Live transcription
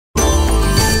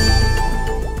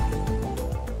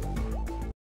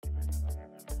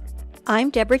I'm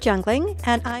Deborah Jungling,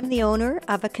 and I'm the owner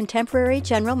of a contemporary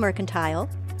general mercantile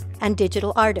and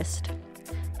digital artist.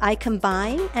 I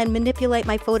combine and manipulate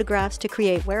my photographs to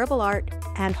create wearable art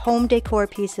and home decor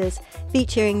pieces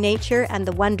featuring nature and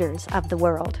the wonders of the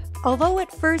world. Although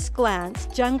at first glance,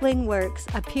 Jungling Works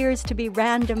appears to be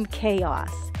random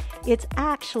chaos, it's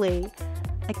actually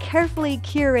a carefully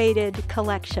curated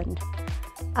collection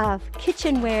of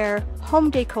kitchenware, home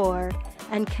decor,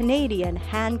 and Canadian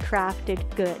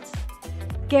handcrafted goods,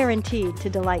 guaranteed to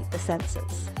delight the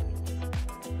senses.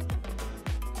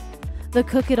 The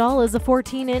Cook It All is a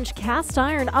 14-inch cast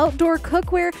iron outdoor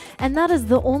cookware, and that is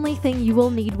the only thing you will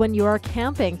need when you are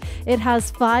camping. It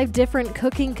has 5 different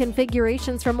cooking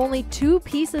configurations from only 2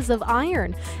 pieces of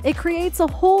iron. It creates a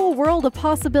whole world of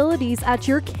possibilities at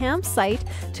your campsite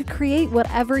to create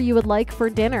whatever you would like for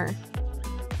dinner.